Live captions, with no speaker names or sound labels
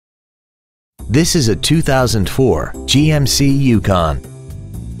This is a 2004 GMC Yukon.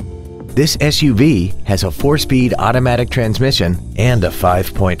 This SUV has a 4-speed automatic transmission and a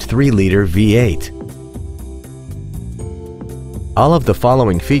 5.3-liter V8. All of the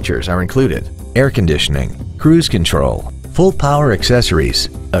following features are included: air conditioning, cruise control, full power accessories,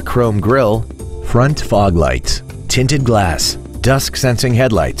 a chrome grille, front fog lights, tinted glass, dusk sensing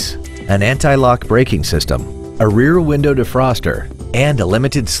headlights, an anti-lock braking system, a rear window defroster, and a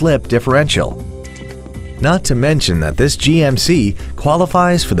limited slip differential. Not to mention that this GMC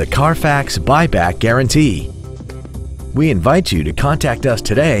qualifies for the Carfax buyback guarantee. We invite you to contact us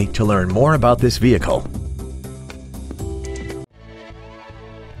today to learn more about this vehicle.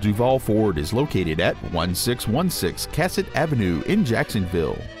 Duval Ford is located at 1616 Cassat Avenue in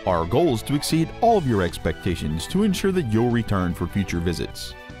Jacksonville. Our goal is to exceed all of your expectations to ensure that you'll return for future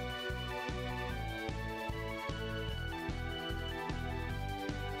visits.